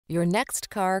Your next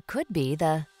car could be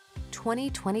the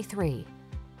 2023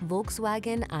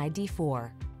 Volkswagen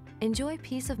ID.4. Enjoy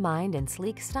peace of mind and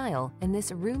sleek style in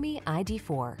this roomy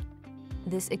ID.4.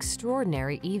 This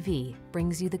extraordinary EV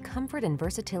brings you the comfort and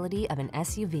versatility of an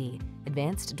SUV,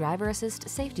 advanced driver assist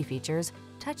safety features,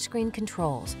 touchscreen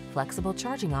controls, flexible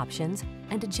charging options,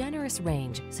 and a generous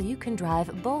range so you can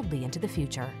drive boldly into the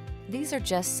future. These are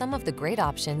just some of the great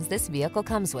options this vehicle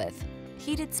comes with: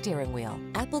 heated steering wheel,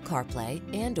 Apple CarPlay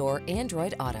and/or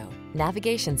Android Auto,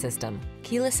 navigation system,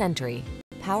 keyless entry,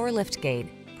 power liftgate,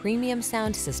 premium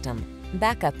sound system,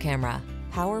 backup camera,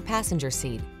 power passenger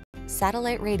seat,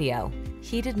 satellite radio,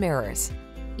 heated mirrors.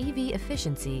 EV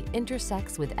efficiency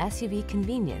intersects with SUV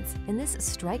convenience in this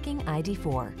striking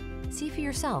ID.4. See for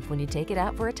yourself when you take it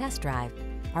out for a test drive.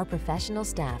 Our professional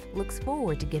staff looks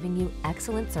forward to giving you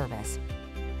excellent service.